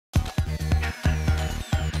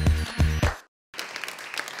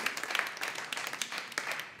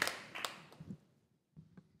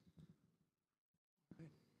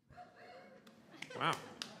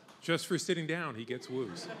Just for sitting down, he gets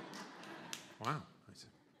woos. Wow,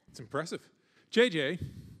 it's impressive. JJ,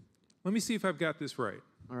 let me see if I've got this right.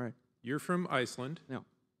 All right. You're from Iceland. Yeah.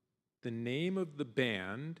 The name of the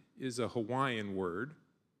band is a Hawaiian word.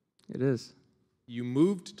 It is. You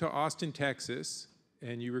moved to Austin, Texas,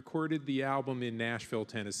 and you recorded the album in Nashville,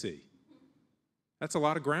 Tennessee. That's a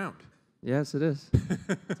lot of ground. Yes, it is.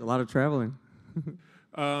 It's a lot of traveling.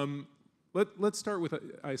 Let's start with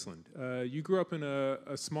Iceland. You grew up in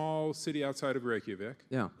a small city outside of Reykjavik.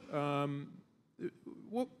 Yeah.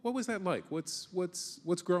 What was that like? What's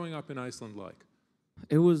growing up in Iceland like?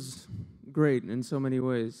 It was great in so many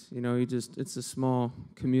ways. You know, it's a small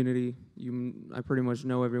community. I pretty much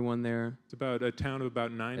know everyone there. It's about a town of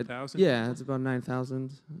about 9,000? Yeah, it's about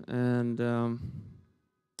 9,000. And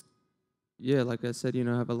yeah, like I said, you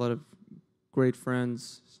know, I have a lot of great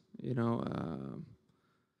friends. You know,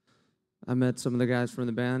 I met some of the guys from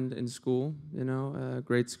the band in school, you know,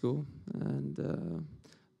 grade school. And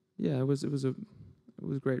yeah, it was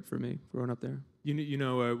great for me growing up there. You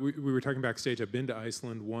know, we were talking backstage. I've been to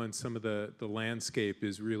Iceland once. Some of the landscape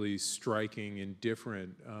is really striking and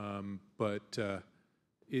different, but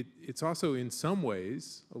it's also in some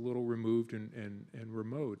ways a little removed and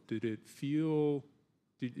remote. Did it feel?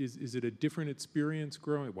 Is it a different experience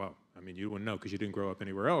growing? Well, I mean, you wouldn't know because you didn't grow up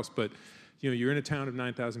anywhere else. But you know, you're in a town of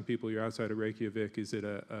 9,000 people. You're outside of Reykjavik. Is it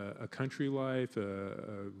a country life,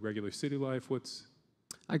 a regular city life?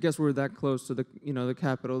 I guess we're that close to the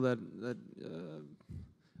capital that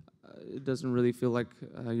it doesn't really feel like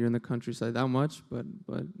you're in the countryside that much, but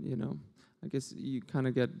you know, I guess you kind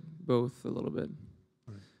of get both a little bit.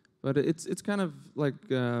 Right. But it's kind of like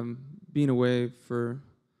being away for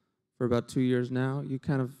about 2 years now. You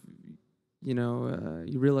kind of, you know,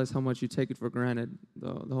 you realize how much you take it for granted,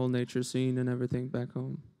 the whole nature scene and everything back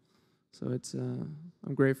home. So it's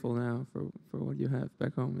I'm grateful now for what you have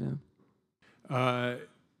back home. Yeah.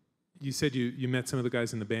 You said you met some of the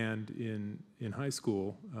guys in the band in high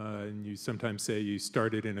school, and you sometimes say you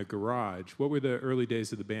started in a garage. What were the early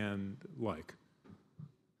days of the band like?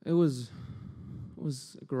 It was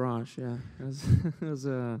a garage, yeah. It was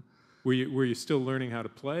a. Were you still learning how to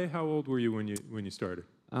play? How old were you when you started?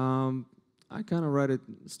 I kind of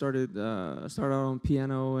started out on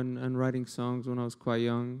piano and writing songs when I was quite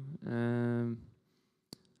young, and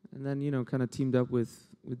then, you know, kind of teamed up with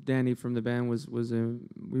Danny from the band.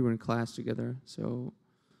 We were in class together, so,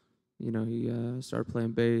 you know, he started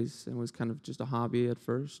playing bass and was kind of just a hobby at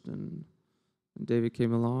first, and David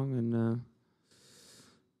came along, and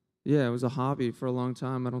yeah, it was a hobby for a long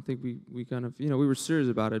time. I don't think we kind of, you know, we were serious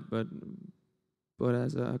about it, but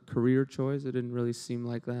as a career choice, it didn't really seem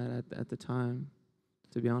like that at the time,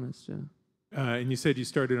 to be honest. Yeah. And you said you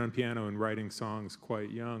started on piano and writing songs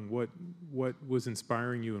quite young. What was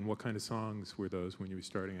inspiring you, and what kind of songs were those when you were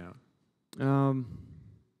starting out?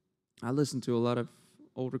 I listened to a lot of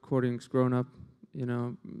old recordings growing up, you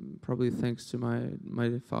know, probably thanks to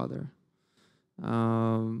my father.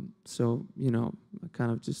 So, you know, I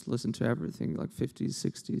kind of just listened to everything, like 50s,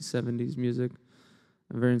 60s, 70s music.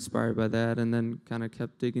 I'm very inspired by that, and then kind of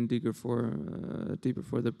kept digging deeper for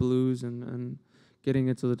the blues and getting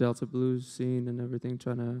into the Delta blues scene and everything,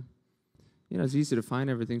 trying to, you know, it's easy to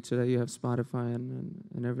find everything today. You have Spotify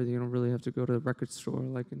and everything. You don't really have to go to the record store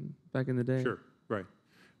like back in the day. Sure, right.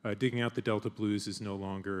 Digging out the Delta blues is no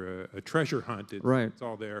longer a treasure hunt. It's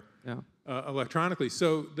all there. Yeah. Electronically.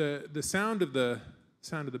 So the sound of the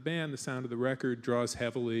band, the sound of the record draws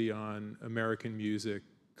heavily on American music,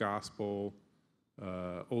 gospel,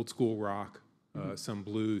 old school rock. Some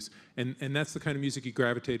blues, and that's the kind of music you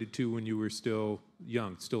gravitated to when you were still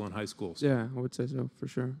young, still in high school. So. Yeah, I would say so, for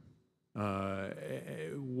sure.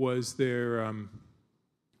 Was there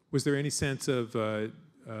any sense of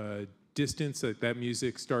distance that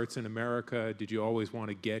music starts in America? Did you always want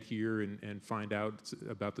to get here and find out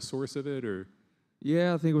about the source of it, or?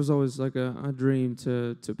 Yeah, I think it was always like a dream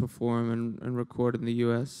to perform and record in the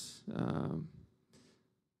U.S.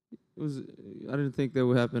 I didn't think that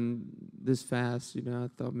would happen this fast. You know, I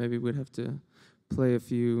thought maybe we'd have to play a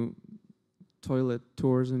few toilet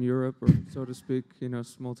tours in Europe, or so to speak, you know,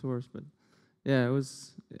 small tours. But yeah,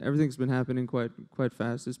 everything's been happening quite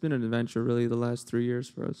fast. It's been an adventure, really, the last 3 years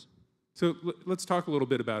for us. So let's talk a little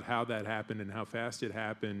bit about how that happened and how fast it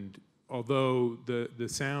happened. Although the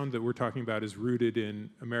sound that we're talking about is rooted in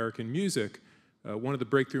American music, one of the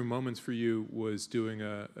breakthrough moments for you was doing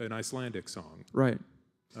an Icelandic song. Right.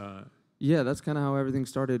 Yeah, that's kind of how everything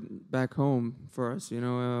started back home for us. You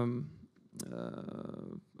know,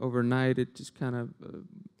 overnight it just kind of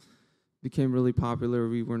became really popular.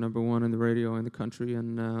 We were #1 in the radio in the country,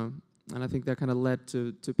 and I think that kind of led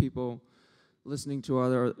to people listening to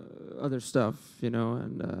other stuff,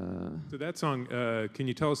 and So that song, can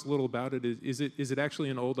you tell us a little about it? Is it actually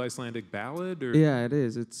an old Icelandic ballad, or? yeah, it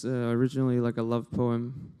is. It's originally like a love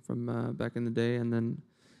poem from back in the day, and then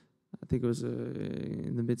I think it was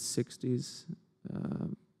in the mid '60s.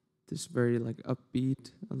 This very like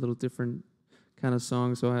upbeat, a little different kind of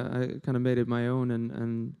song. So I kind of made it my own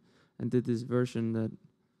and did this version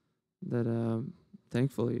that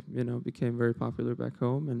thankfully became very popular back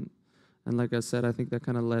home, and like I said, I think that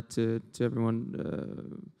kind of led to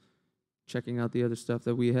everyone checking out the other stuff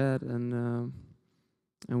that we had, and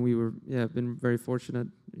we were been very fortunate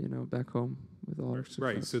back home with all our success.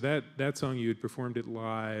 Right. So that song, you had performed it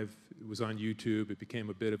live. It was on YouTube. It became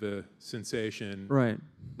a bit of a sensation. Right.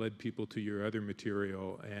 Led people to your other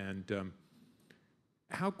material. And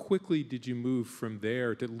how quickly did you move from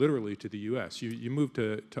there to literally to the U.S.? You moved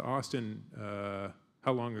to Austin.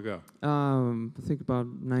 How long ago? I think about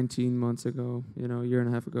 19 months ago. A year and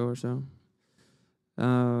a half ago or so.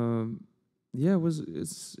 Yeah,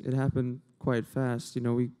 it happened quite fast.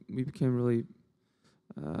 We became really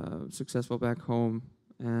successful back home,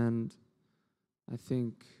 and I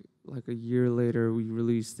think like a year later we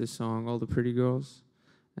released this song, "All the Pretty Girls,"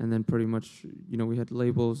 and then pretty much we had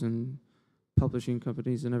labels and publishing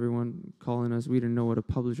companies and everyone calling us. We didn't know what a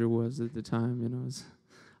publisher was at the time.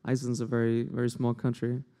 Iceland's a very very small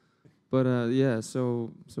country, but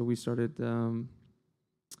so we started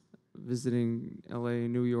visiting LA,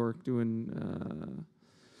 New York, doing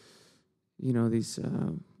these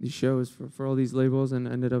shows for all these labels, and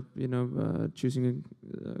ended up choosing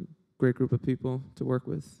a great group of people to work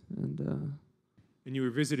with, and you were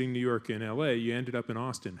visiting New York and LA. You ended up in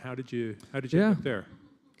Austin. How did you end up there?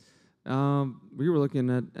 We were looking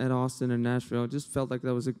at Austin and Nashville. It just felt like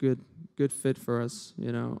that was a good fit for us.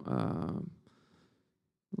 The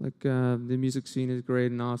music scene is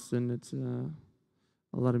great in Austin. It's a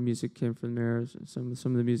lot of music came from there. Some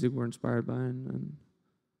of the music we're inspired by, and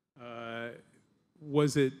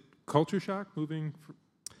was it culture shock moving?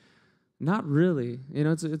 Not really.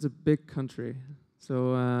 It's a big country,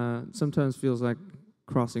 so sometimes feels like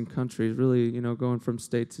crossing countries. Really, going from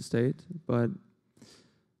state to state. But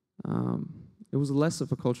it was less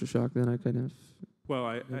of a culture shock than I kind of.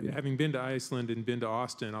 Well, having been to Iceland and been to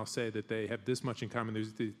Austin, I'll say that they have this much in common. There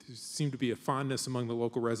seemed to be a fondness among the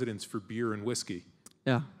local residents for beer and whiskey.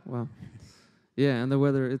 Yeah, well, yeah, and the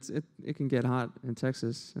weather, it can get hot in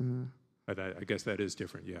Texas. I guess that is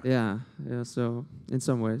different, yeah. Yeah, so in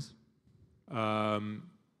some ways.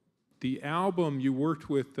 The album, you worked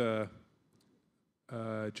with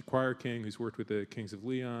Jaquire King, who's worked with the Kings of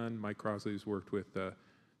Leon, Mike Crossley, who's worked with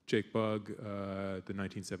Jake Bugg, the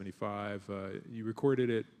 1975. You recorded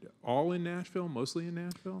it all in Nashville, mostly in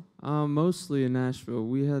Nashville? Mostly in Nashville.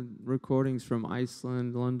 We had recordings from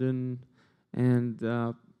Iceland, London, and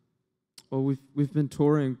we've been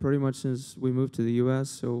touring pretty much since we moved to the U.S.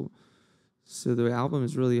 So the album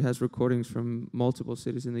has recordings from multiple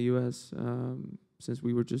cities in the U.S. Since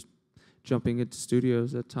we were just jumping into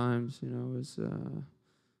studios at times. It's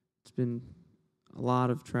been a lot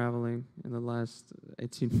of traveling in the last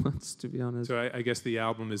 18 months, to be honest. So I guess the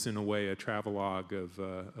album is in a way a travelogue of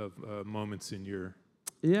moments in your.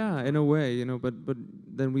 Yeah, in a way, but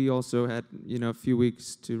then we also had a few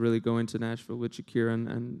weeks to really go into Nashville with Shakira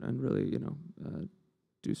and really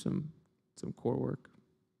do some core work.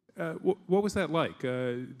 What was that like?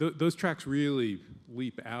 Those tracks really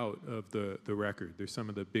leap out of the record. They're some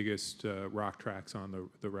of the biggest rock tracks on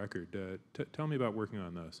the record. Tell me about working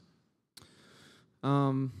on those.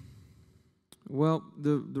 Well,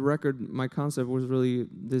 the record, my concept was really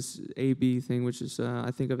this A-B thing, which is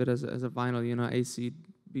I think of it as a vinyl, A-side,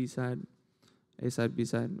 B-side, A-side,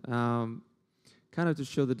 B-side, kind of to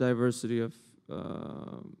show the diversity of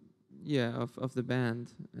the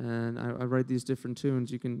band. And I write these different tunes.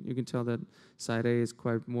 You can tell that side A is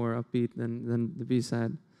quite more upbeat than the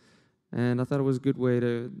B-side. And I thought it was a good way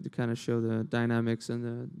to kind of show the dynamics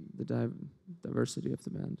and the diversity of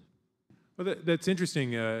the band. Well, that's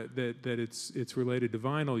interesting that it's related to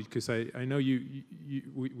vinyl, because I know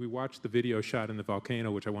we watched the video shot in the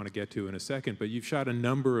volcano, which I want to get to in a second, but you've shot a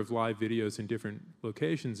number of live videos in different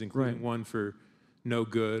locations, including one for No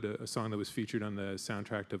Good, a song that was featured on the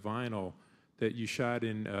soundtrack to vinyl, that you shot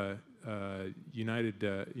in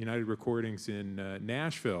United Recordings in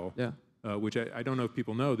Nashville. Yeah. Which I don't know if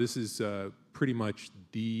people know. This is pretty much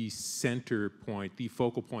the center point, the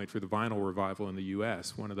focal point for the vinyl revival in the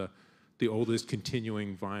U.S. One of the oldest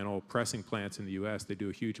continuing vinyl pressing plants in the U.S. They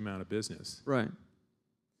do a huge amount of business. Right.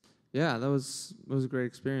 Yeah, that was a great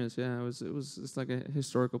experience. Yeah, it's like a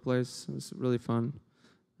historical place. It was really fun.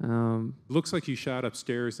 Looks like you shot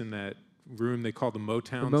upstairs in that room they call the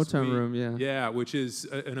Motown The Motown Suite. room, yeah. Yeah, which is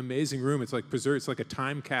an amazing room. It's like preserved. It's like a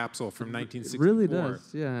time capsule from 1964. It really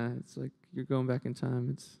does, yeah. It's like you're going back in time.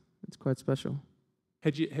 It's quite special.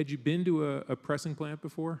 Had you been to a pressing plant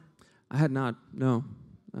before? I had not, no.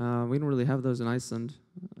 We don't really have those in Iceland.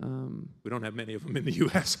 We don't have many of them in the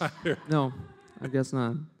U.S. either. No, I guess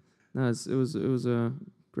not. No, it was a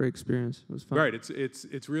great experience. It was fun. Right.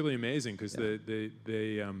 It's really amazing because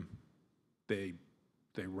they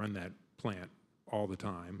run that plant all the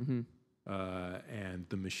time, and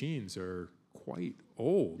the machines are quite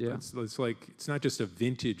old. Yeah. It's like it's not just a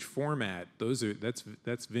vintage format.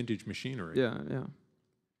 That's vintage machinery. Yeah, yeah.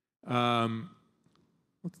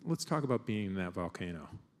 Let's talk about being in that volcano.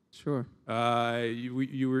 Sure.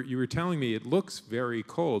 You were telling me it looks very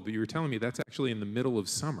cold, but you were telling me that's actually in the middle of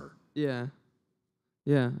summer. Yeah.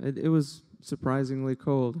 Yeah, it was surprisingly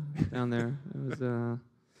cold down there. It was.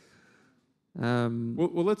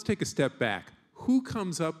 Well, let's take a step back. Who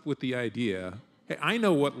comes up with the idea? Hey, I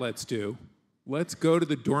know what let's do. Let's go to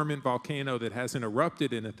the dormant volcano that hasn't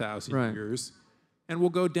erupted in 1,000 years, and we'll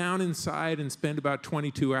go down inside and spend about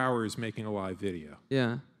 22 hours making a live video.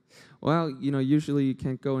 Yeah. Well, usually you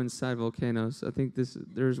can't go inside volcanoes. I think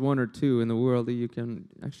there's one or two in the world that you can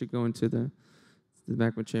actually go into the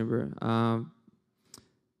magma chamber.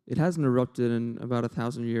 It hasn't erupted in about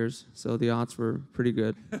 1,000 years, so the odds were pretty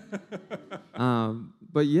good.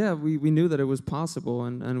 But yeah, we knew that it was possible,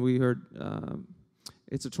 and we heard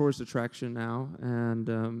it's a tourist attraction now,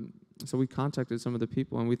 and so we contacted some of the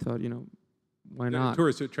people, and we thought, why not? A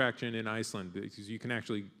tourist attraction in Iceland, because you can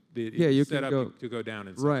actually you set can up to go down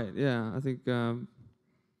inside. Right. Yeah, I think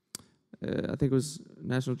it was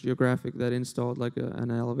National Geographic that installed like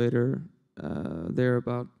an elevator there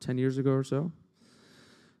about 10 years ago or so.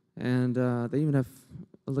 And they even have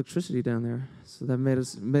electricity down there, so that made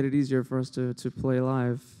it easier for us to play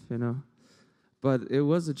live, But it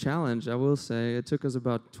was a challenge, I will say. It took us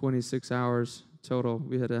about 26 hours total.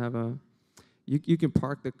 We had to have you can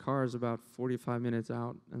park the cars about 45 minutes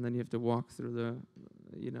out, and then you have to walk through the.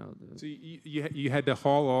 So you had to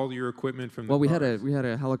haul all your equipment from the. Well, we cars. had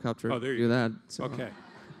a helicopter there you do go. that. So. Okay.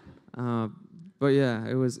 But yeah,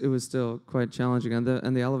 it was still quite challenging, and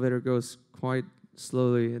the elevator goes quite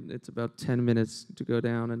slowly. It's about 10 minutes to go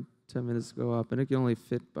down and 10 minutes to go up, and it can only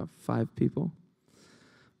fit about 5 people.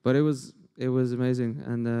 But it was amazing,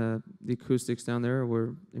 and the acoustics down there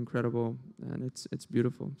were incredible, and it's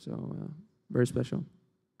beautiful. So very special.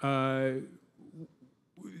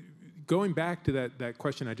 Going back to that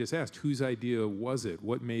question I just asked, whose idea was it?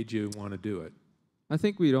 What made you want to do it? I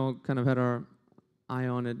think we'd all kind of had our eye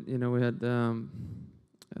on it. We had I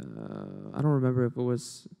don't remember if it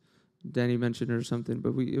was Danny mentioned it or something, but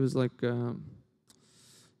it was like it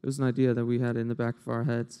was an idea that we had in the back of our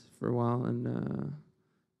heads for a while, and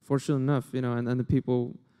fortunately enough, and the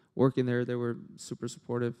people working there, they were super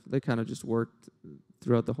supportive. They kind of just worked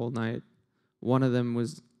throughout the whole night. One of them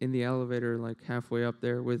was in the elevator like halfway up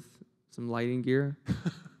there with some lighting gear.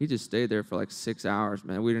 He just stayed there for like 6 hours,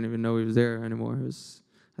 man. We didn't even know he was there anymore.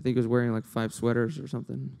 I think he was wearing like 5 sweaters or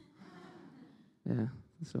something. Yeah,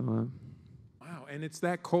 so. Wow, and it's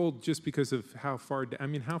that cold just because of how far.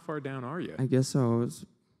 How far down are you? I guess so. It was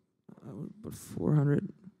about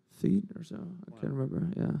 400 feet or so. I can't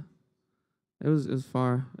remember. Yeah, it was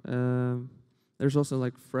far. There's also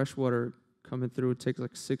like fresh water coming through. It takes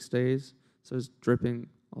like 6 days, so it's dripping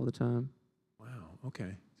all the time. Wow.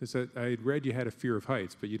 Okay. So I read you had a fear of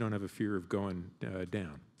heights, but you don't have a fear of going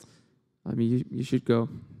down. I mean, you should go.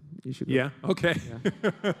 You should go. Yeah. Okay.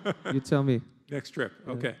 Yeah. You tell me. Next trip.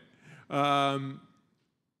 Yeah. Okay.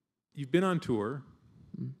 You've been on tour,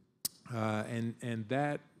 and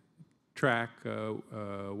that track,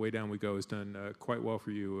 Way Down We Go, has done quite well for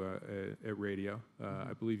you at radio.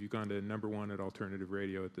 I believe you've gone to #1 at alternative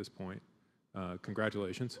radio at this point.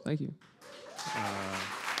 Congratulations. Thank you.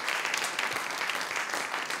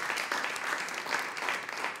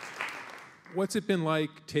 What's it been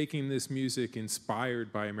like taking this music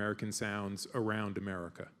inspired by American sounds around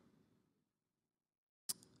America?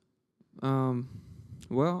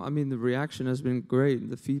 Well, I mean, the reaction has been great.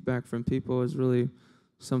 The feedback from people is really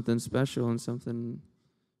something special and something,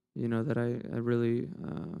 that I really,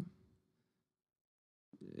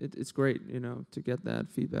 it's great, to get that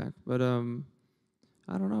feedback. But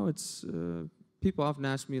I don't know, it's, people often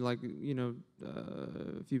ask me, like,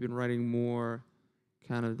 if you've been writing more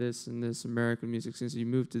kind of this and this American music since you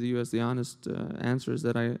moved to the U.S. The honest answer is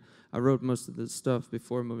that I wrote most of the stuff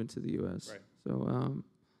before moving to the U.S. Right. So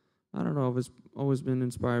I don't know. I've always been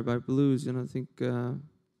inspired by blues, and I think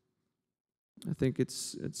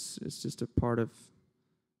it's just a part of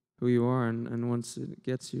who you are, and once it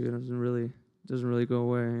gets you, it doesn't really go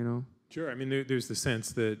away, you know. Sure. I mean, there's the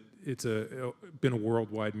sense that it's been a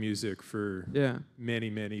worldwide music for many,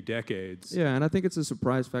 many decades. Yeah, and I think it's a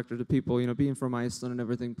surprise factor to people, you know, being from Iceland and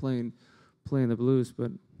everything, playing the blues.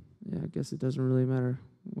 But yeah, I guess it doesn't really matter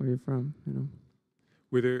where you're from, you know.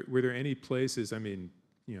 Were there any places? I mean,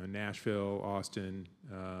 you know, Nashville, Austin,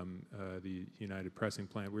 the United Pressing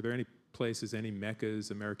Plant. Were there any places, any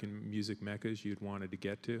meccas, American music meccas you'd wanted to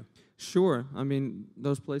get to? Sure. I mean,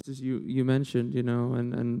 those places you mentioned, you know,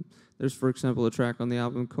 and there's, for example, a track on the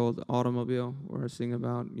album called Automobile, where I sing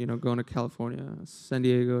about, you know, going to California, San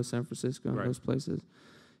Diego, San Francisco, and those places.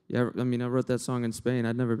 Yeah, I mean, I wrote that song in Spain.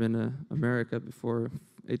 I'd never been to America before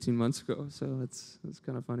 18 months ago, so it's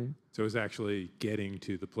kind of funny. So it was actually getting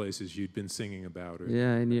to the places you'd been singing about. Or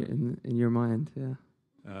yeah, in your mind, yeah.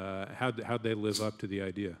 How'd they live up to the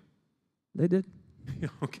idea? They did.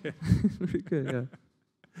 Okay. Pretty good,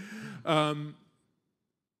 yeah.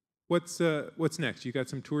 What's next? You got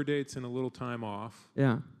some tour dates and a little time off.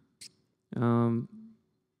 Yeah.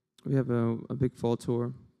 We have a big fall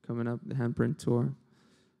tour coming up, the Handprint tour.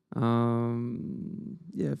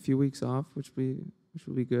 Yeah, a few weeks off, which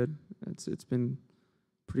will be good. It's been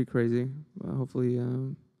pretty crazy. Hopefully,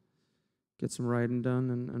 get some writing done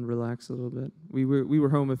and relax a little bit. We were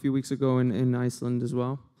home a few weeks ago in Iceland as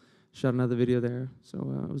well. Shot another video there, so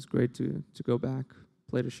it was great to go back,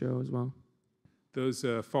 play the show as well. Those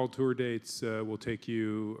fall tour dates will take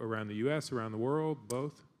you around the U.S., around the world,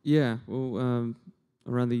 both? Yeah, well,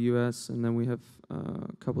 around the U.S., and then we have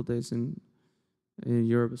a couple days in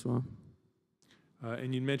Europe as well.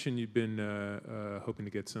 And you mentioned you'd been hoping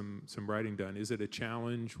to get some writing done. Is it a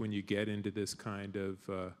challenge when you get into this kind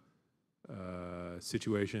of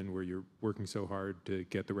situation where you're working so hard to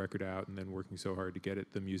get the record out and then working so hard to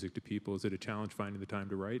get the music to people? Is it a challenge finding the time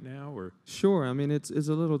to write now, or? Sure. I mean, it's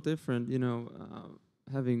a little different, you know,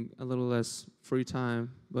 having a little less free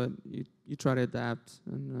time, but you try to adapt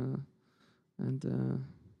and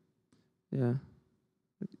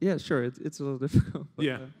yeah, sure, it's a little difficult. But,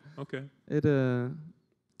 yeah. Okay.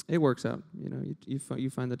 It works out, you know. You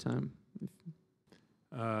find the time.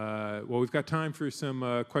 Well, we've got time for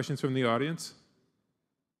some questions from the audience.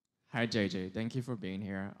 Hi, JJ. Thank you for being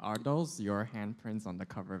here. Are those your handprints on the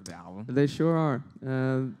cover of the album? They sure are.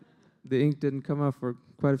 The ink didn't come off for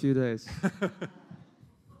quite a few days.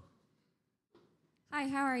 Hi,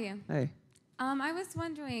 how are you? Hey. I was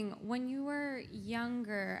wondering, when you were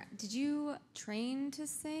younger, did you train to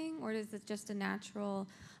sing, or is it just a natural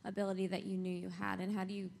ability that you knew you had? And how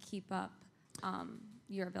do you keep up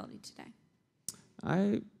your ability today?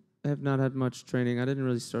 I have not had much training. I didn't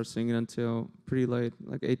really start singing until pretty late,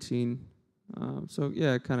 like 18. So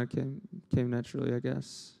yeah, it kind of came naturally, I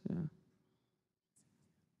guess. Yeah.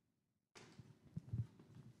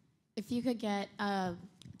 If you could get a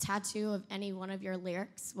tattoo of any one of your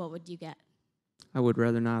lyrics, what would you get? I would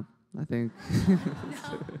rather not, I think.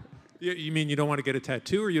 No. You mean you don't want to get a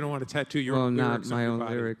tattoo, or you don't want to tattoo your own lyrics? Well, not my own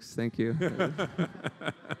body? lyrics, thank you.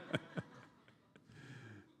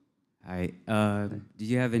 Hi. Do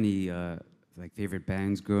you have any like favorite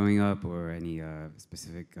bands growing up, or any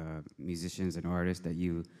specific musicians and artists that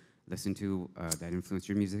you listen to that influence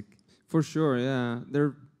your music? For sure, yeah.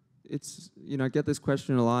 It's, you know, I get this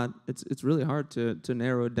question a lot. It's really hard to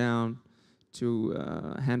narrow it down to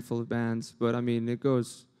a handful of bands, but I mean, it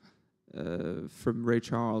goes from Ray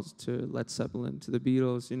Charles to Led Zeppelin to the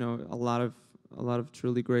Beatles. You know, a lot of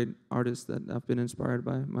truly great artists that I've been inspired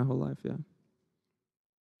by my whole life. Yeah.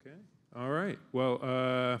 Okay. All right. Well,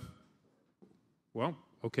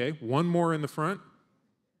 okay. One more in the front.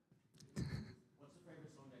 What's the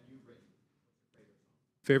favorite song that you've written?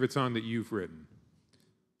 Favorite song that you've written?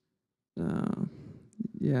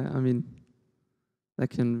 Yeah, I mean, that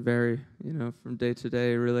can vary, you know, from day to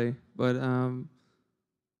day, really. But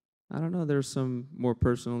I don't know. There's some more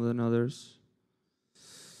personal than others.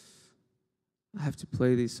 I have to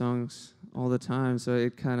play these songs all the time, so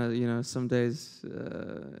it kind of, you know, some days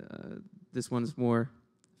this one's more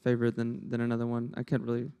favorite than another one. I can't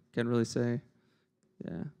really say.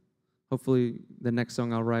 Yeah. Hopefully, the next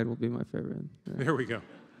song I'll write will be my favorite. Yeah. There we go.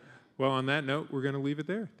 Well, on that note, we're going to leave it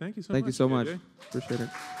there. Thank you so much. Thank you so much. JJ. Appreciate it.